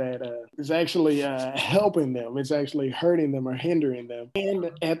something that is actually helping them. It's actually hurting them or hindering them.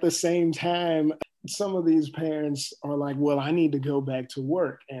 And at the same time, some of these parents are like, well, I need to go back to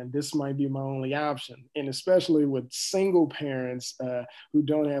work and this might be my only option. And especially with single parents who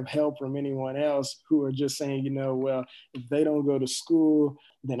don't have help from anyone else, who are just saying, well, if they don't go to school,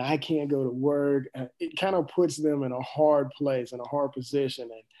 then I can't go to work. It kind of puts them in a hard place, in a hard position.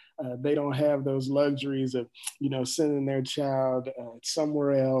 And they don't have those luxuries of, sending their child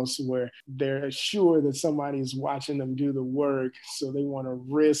somewhere else where they're sure that somebody's watching them do the work. So they want to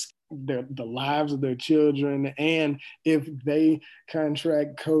risk the lives of their children. And if they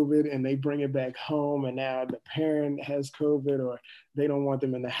contract COVID and they bring it back home and now the parent has COVID or they don't want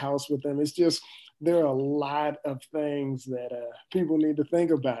them in the house with them, it's just, there are a lot of things that people need to think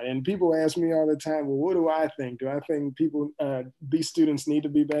about. And people ask me all the time, well, what do I think? Do I think these students need to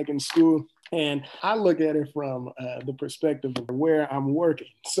be back in school? And I look at it from the perspective of where I'm working.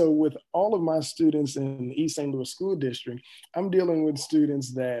 So with all of my students in the East St. Louis School District, I'm dealing with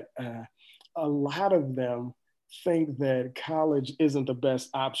students that a lot of them think that college isn't the best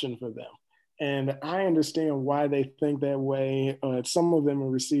option for them. And I understand why they think that way. Some of them are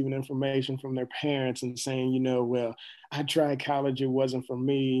receiving information from their parents and saying, well, I tried college, it wasn't for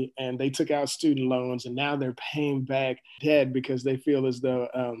me. And they took out student loans and now they're paying back debt because they feel as though,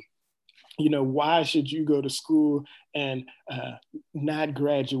 why should you go to school and not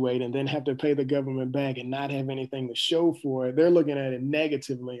graduate and then have to pay the government back and not have anything to show for it? They're looking at it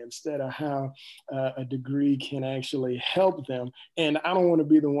negatively instead of how a degree can actually help them. And I don't want to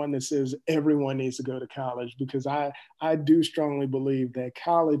be the one that says everyone needs to go to college, because I do strongly believe that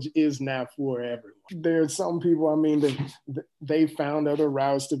college is not for everyone. There are some people, that they found other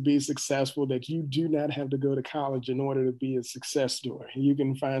routes to be successful, that you do not have to go to college in order to be a success story. You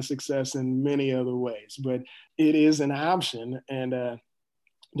can find success in many other ways, but it is an option. And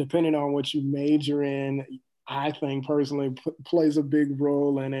depending on what you major in, I think personally plays a big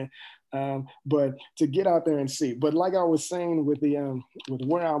role in it. But to get out there and see. But like I was saying with with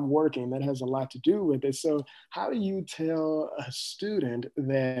where I'm working, that has a lot to do with it. So how do you tell a student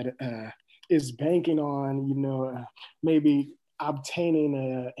that is banking on, maybe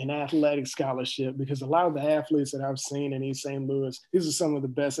obtaining an athletic scholarship? Because a lot of the athletes that I've seen in East St. Louis, these are some of the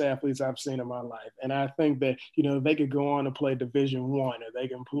best athletes I've seen in my life. And I think that, they could go on to play Division I, or they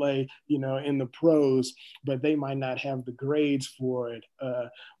can play, in the pros, but they might not have the grades for it.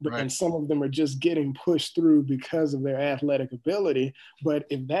 And some of them are just getting pushed through because of their athletic ability. But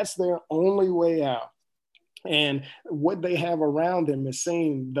if that's their only way out, and what they have around them is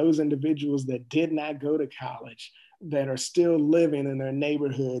seeing those individuals that did not go to college, that are still living in their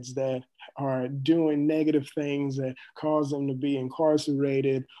neighborhoods, that are doing negative things that cause them to be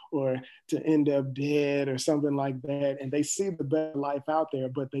incarcerated or to end up dead or something like that. And they see the better life out there,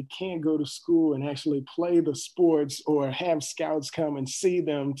 but they can't go to school and actually play the sports or have scouts come and see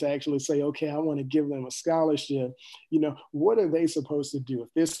them to actually say, okay, I want to give them a scholarship. What are they supposed to do if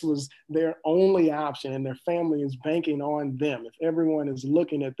this was their only option and their family is banking on them? If everyone is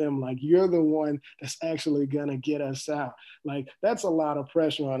looking at them like, you're the one that's actually going to get us out. Like, that's a lot of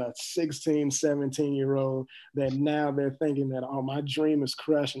pressure on a 16, 17-year-old that now they're thinking that, oh, my dream is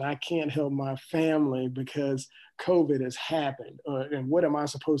crushed and I can't help my family because COVID has happened. And what am I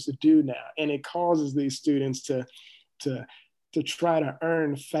supposed to do now? And it causes these students to try to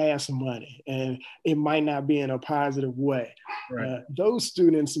earn fast money, and it might not be in a positive way. Right. Those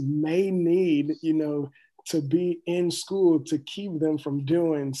students may need, to be in school to keep them from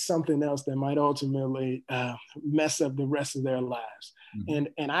doing something else that might ultimately mess up the rest of their lives. Mm-hmm.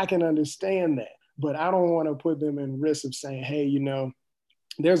 And I can understand that, but I don't want to put them in risk of saying, hey,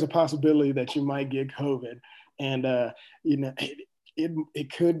 there's a possibility that you might get COVID, and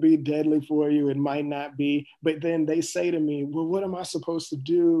it could be deadly for you. It might not be. But then they say to me, well, what am I supposed to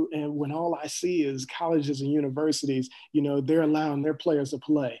do? And when all I see is colleges and universities, they're allowing their players to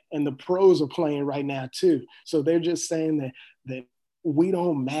play, and the pros are playing right now too. So they're just saying that we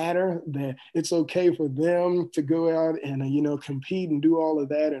don't matter, that it's okay for them to go out and, compete and do all of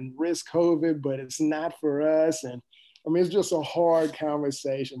that and risk COVID, but it's not for us. And I mean, it's just a hard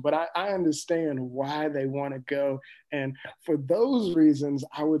conversation, but I understand why they want to go. And for those reasons,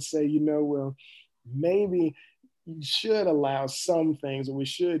 I would say, well, maybe you should allow some things, or we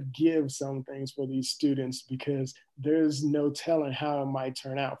should give some things for these students, because there's no telling how it might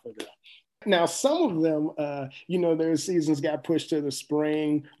turn out for them. Now, some of them, their seasons got pushed to the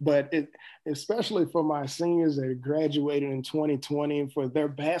spring, but especially for my seniors that graduated in 2020, for their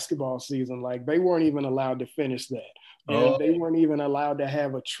basketball season, like they weren't even allowed to finish that. And they weren't even allowed to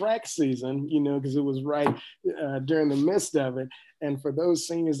have a track season, because it was right during the midst of it. And for those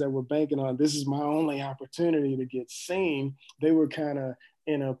seniors that were banking on, this is my only opportunity to get seen, they were kind of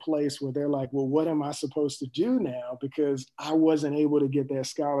in a place where they're like, well, what am I supposed to do now? Because I wasn't able to get that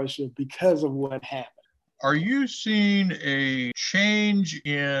scholarship because of what happened. Are you seeing a change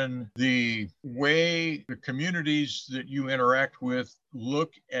in the way the communities that you interact with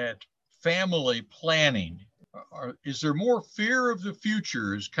look at family planning? Is there more fear of the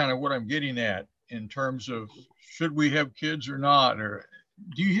future is kind of what I'm getting at in terms of should we have kids or not? Or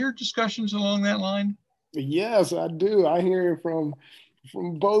do you hear discussions along that line? Yes, I do. I hear it from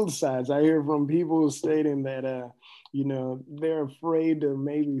both sides. I hear from people stating that they're afraid to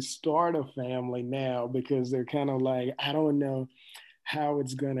maybe start a family now because they're kind of like, I don't know how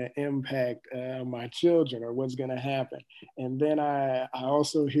it's going to impact my children or what's going to happen. And then I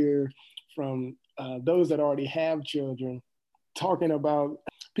also hear from those that already have children talking about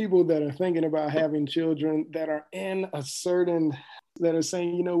people that are thinking about having children that are in a certain, that are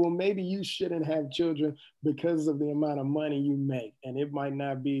saying, well, maybe you shouldn't have children because of the amount of money you make. And it might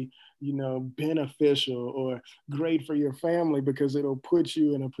not be, beneficial or great for your family because it'll put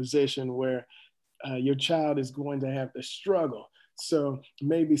you in a position where your child is going to have to struggle. So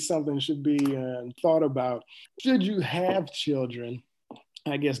maybe something should be thought about. Should you have children?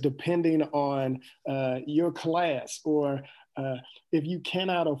 I guess depending on your class, or if you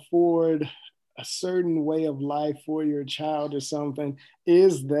cannot afford a certain way of life for your child or something,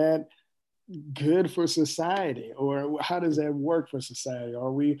 is that good for society? Or how does that work for society?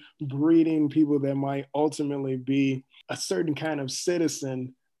 Are we breeding people that might ultimately be a certain kind of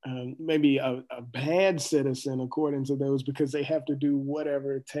citizen, maybe a bad citizen according to those, because they have to do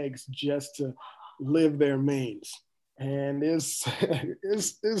whatever it takes just to live their means? And it's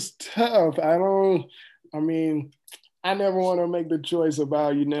tough. I never want to make the choice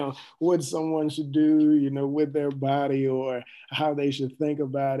about, what someone should do, with their body or how they should think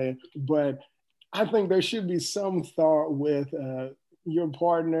about it. But I think there should be some thought with your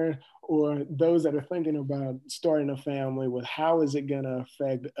partner or those that are thinking about starting a family with how is it going to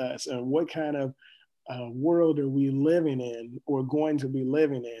affect us, and what kind of world are we living in or going to be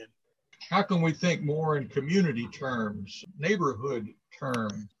living in? How can we think more in community terms, neighborhood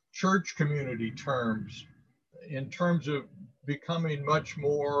terms, church community terms, in terms of becoming much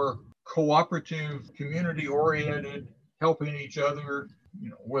more cooperative, community oriented, helping each other,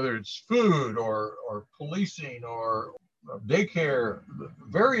 whether it's food or policing or daycare,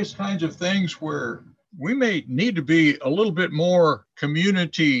 various kinds of things where we may need to be a little bit more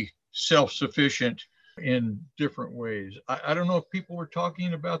community self-sufficient in different ways. I don't know if people are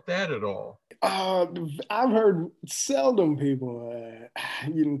talking about that at all. I've heard seldom people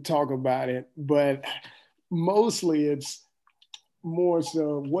talk about it, but mostly it's more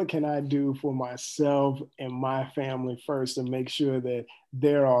so, what can I do for myself and my family first to make sure that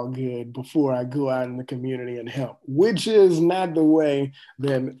they're all good before I go out in the community and help, which is not the way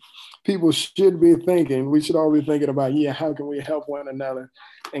that people should be thinking. We should all be thinking about, how can we help one another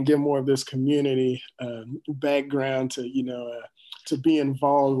and get more of this community background to be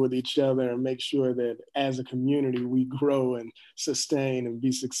involved with each other and make sure that as a community we grow and sustain and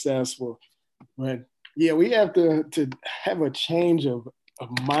be successful. But yeah, we have to have a change of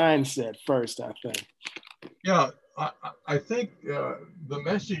mindset first, I think. Yeah, I think the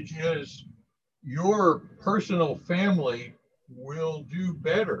message is your personal family will do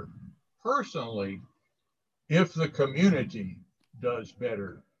better personally if the community does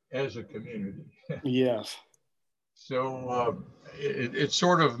better as a community. Yes. So it's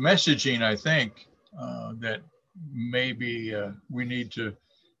sort of messaging, I think, that maybe we need to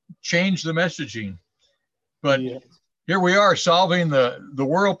change the messaging. But yes. Here we are solving the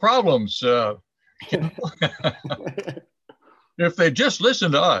world problems. If they just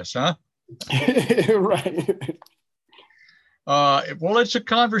listen to us, huh? Right. Well, it's a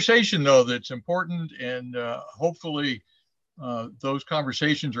conversation, though, that's important. And hopefully those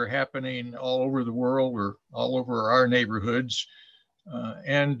conversations are happening all over the world or all over our neighborhoods.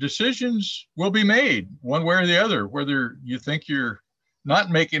 And decisions will be made one way or the other, whether you think you're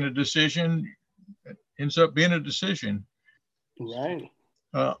not making a decision ends up being a decision. Right.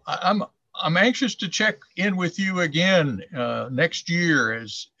 I'm anxious to check in with you again next year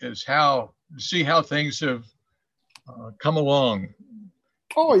as how see how things have come along.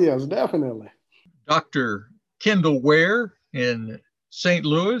 Oh yes, definitely. Dr. Kendall Ware in St.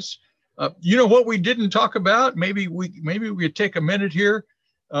 Louis. You know what we didn't talk about? Maybe we could take a minute here.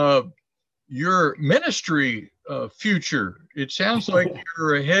 Your ministry future. It sounds like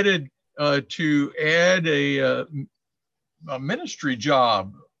you're headed to add a ministry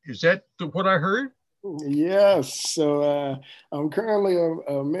job. Is that what I heard? Yes. So I'm currently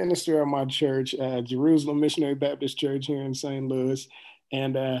a minister at my church, Jerusalem Missionary Baptist Church here in St. Louis.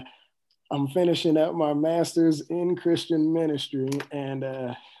 And I'm finishing up my master's in Christian ministry. And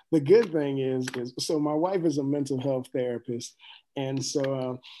the good thing is so my wife is a mental health therapist. And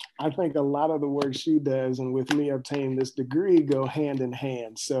so I think a lot of the work she does and with me obtaining this degree go hand in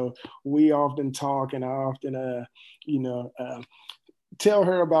hand. So we often talk and I often, tell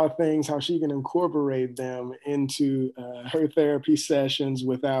her about things, how she can incorporate them into her therapy sessions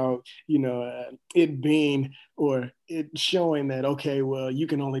without, it being or it showing that, okay, well, you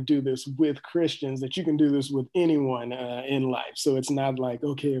can only do this with Christians, that you can do this with anyone in life. So it's not like,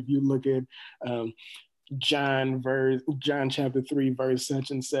 okay, if you look at John chapter 3 verse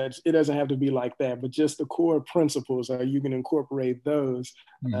such and such, it doesn't have to be like that, but just the core principles, you can incorporate those.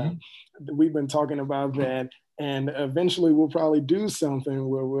 Mm-hmm. We've been talking about that, and eventually we'll probably do something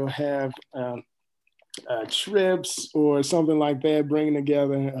where we'll have trips or something like that, bringing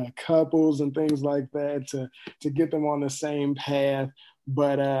together couples and things like that to get them on the same path.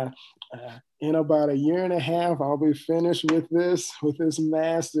 But in about a year and a half, I'll be finished with this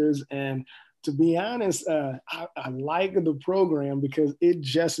master's. And to be honest, I like the program because it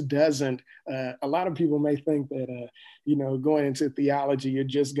just doesn't. A lot of people may think that, going into theology, you're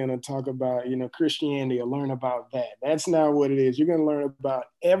just going to talk about, Christianity or learn about that. That's not what it is. You're going to learn about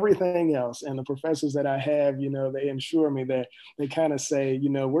everything else. And the professors that I have, they ensure me that they kind of say,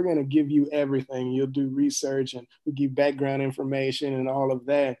 we're going to give you everything. You'll do research and we'll give background information and all of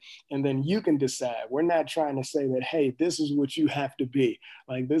that. And then you can decide. We're not trying to say that, hey, this is what you have to be.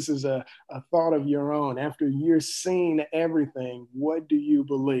 Like, this is a thought of your own. After you're seeing everything, what do you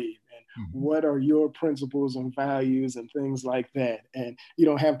believe? And what are your principles and values and things like that? And you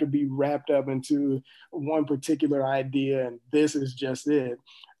don't have to be wrapped up into one particular idea and this is just it.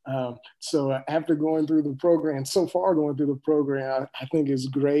 So after going through the program, I think it's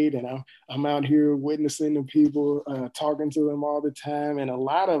great. And I'm out here witnessing to people, talking to them all the time. And a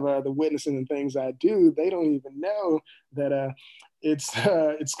lot of the witnessing and things I do, they don't even know that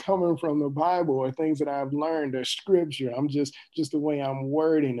it's coming from the Bible or things that I've learned or scripture. I'm just the way I'm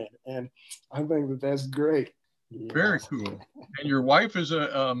wording it. And I think that that's great. Yeah. Very cool. And your wife is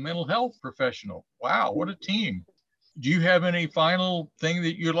a mental health professional. Wow, what a team. Do you have any final thing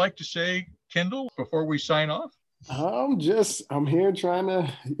that you'd like to say, Kendall, before we sign off? I'm here trying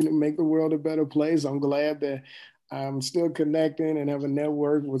to make the world a better place. I'm glad that I'm still connecting and have a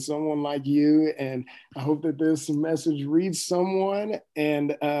network with someone like you. And I hope that this message reaches someone,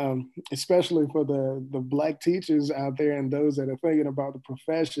 and especially for the Black teachers out there and those that are thinking about the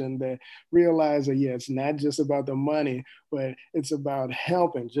profession, that realize that, yeah, it's not just about the money, but it's about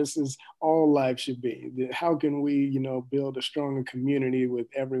helping, just as all life should be. How can we, build a stronger community with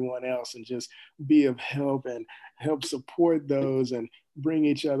everyone else and just be of help and help support those and bring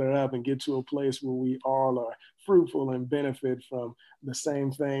each other up and get to a place where we all are fruitful and benefit from the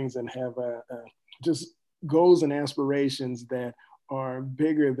same things and have just goals and aspirations that are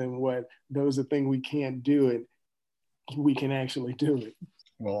bigger than what those that think we can't do it, we can actually do it.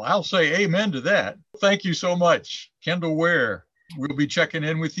 Well, I'll say amen to that. Thank you so much, Kendall Ware. We'll be checking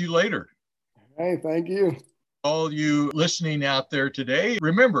in with you later. Hey, thank you. All you listening out there today,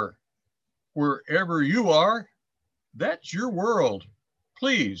 remember, wherever you are, that's your world.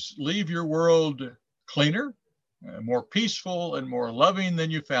 Please leave your world cleaner, more peaceful, and more loving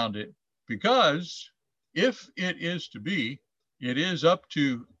than you found it. Because if it is to be, it is up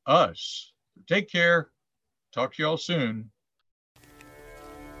to us. Take care. Talk to y'all soon.